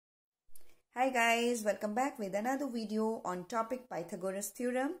Hi guys, welcome back with another video on topic Pythagoras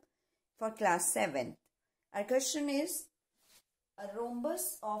theorem for class 7th. Our question is, a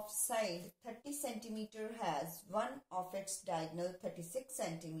rhombus of side 30 cm has one of its diagonal 36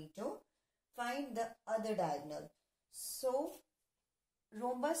 cm. Find the other diagonal. So,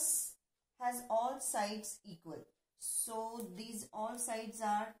 rhombus has all sides equal. So, these all sides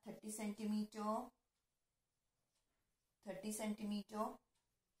are 30 centimeter, 30 centimeter,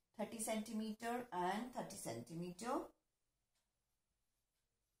 30 centimeter and 30 centimeter,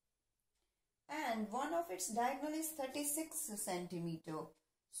 and one of its diagonal is 36 centimeter.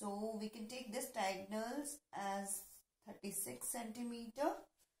 So we can take this diagonals as 36 centimeter.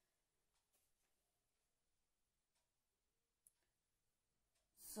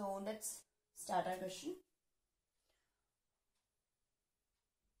 So let's start our question.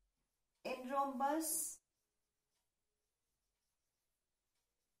 In rhombus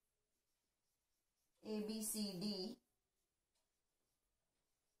ABCD,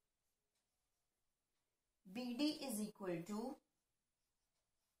 BD is equal to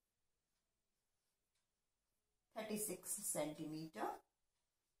 36 centimeter.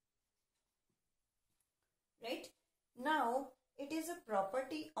 Right? Now, it is a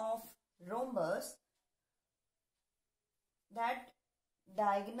property of rhombus that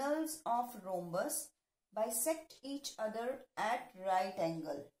diagonals of rhombus bisect each other at right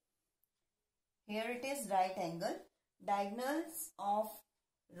angle. Here it is right angle. Diagonals of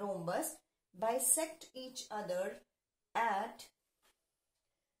rhombus bisect each other at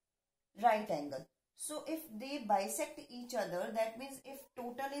right angle. So if they bisect each other, that means if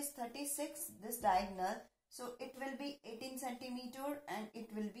total is 36, this diagonal, so it will be 18 centimeter and it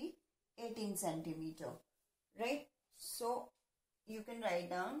will be 18 centimeter. Right? So you can write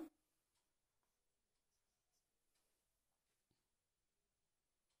down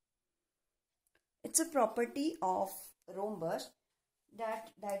it's a property of rhombus that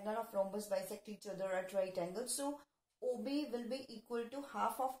diagonal of rhombus bisect each other at right angle. So OB will be equal to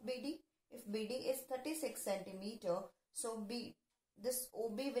half of BD. If BD is 36 centimeter, so this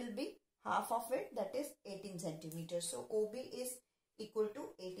OB will be half of it, that is 18 centimeter. So OB is equal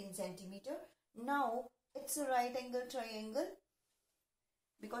to 18 centimeter. Now it's a right angle triangle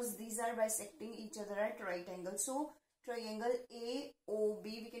because these are bisecting each other at right angle. So triangle AOB,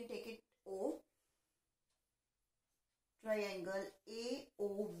 we can take it O. Triangle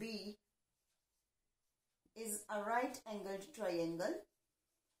AOB is a right angled triangle.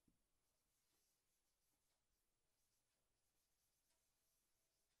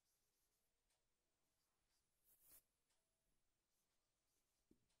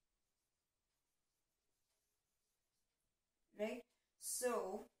 Right?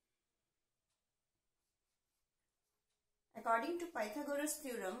 So, according to Pythagoras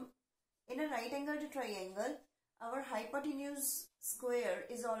theorem, in a right angled triangle, our hypotenuse square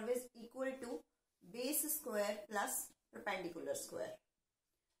is always equal to base square plus perpendicular square.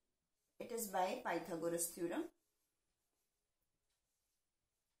 It is by Pythagoras theorem.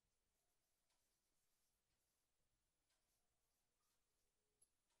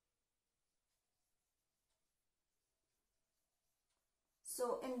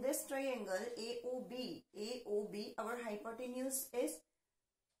 So in this triangle AOB, our hypotenuse is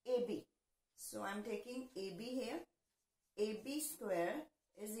AB. So I am taking AB here. AB square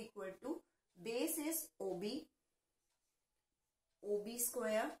is equal to base is OB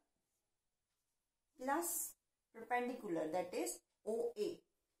square plus perpendicular, that is OA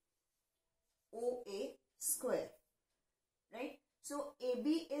square. Right? So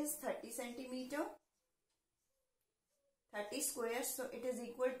AB is 30 centimeter. 30 square, so it is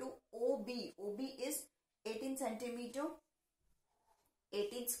equal to OB. OB is 18 centimeter.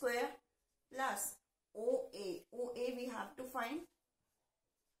 18 square plus OA. OA we have to find.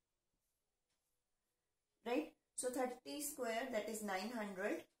 Right? So 30 square, that is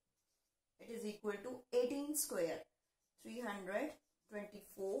 900. It is equal to 18 square,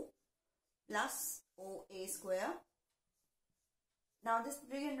 324 plus OA square. Now this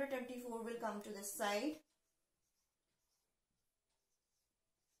 324 will come to this side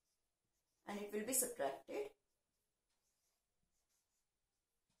and it will be subtracted.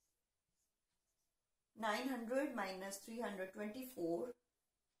 900 minus 324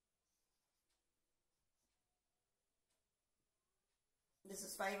 this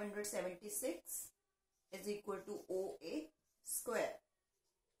is 576 is equal to OA square.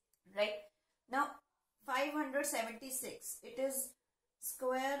 Right? Now 576, it is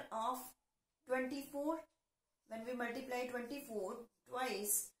square of 24. When we multiply 24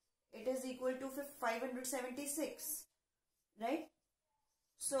 twice, it is equal to 576. Right?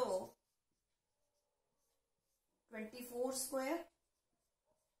 So 24 square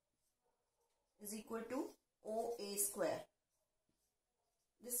is equal to OA square.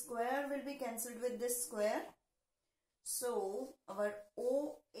 This square will be cancelled with this square. So our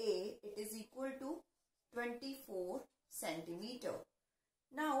OA, it is equal to 24 centimeter.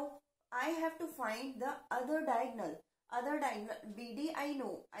 Now I have to find the other diagonal. BD I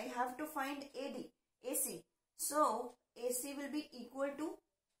know. I have to find AC. So AC will be equal to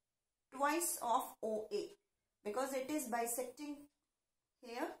twice of OA because it is bisecting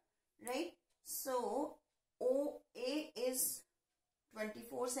here, right? So OA is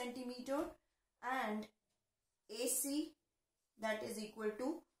 24 centimeter and AC, that is equal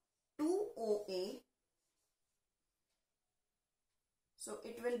to 2OA. So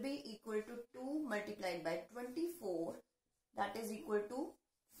it will be equal to 2 multiplied by 24, that is equal to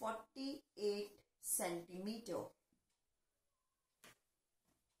 48 centimeter.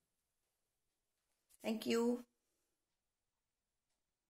 Thank you.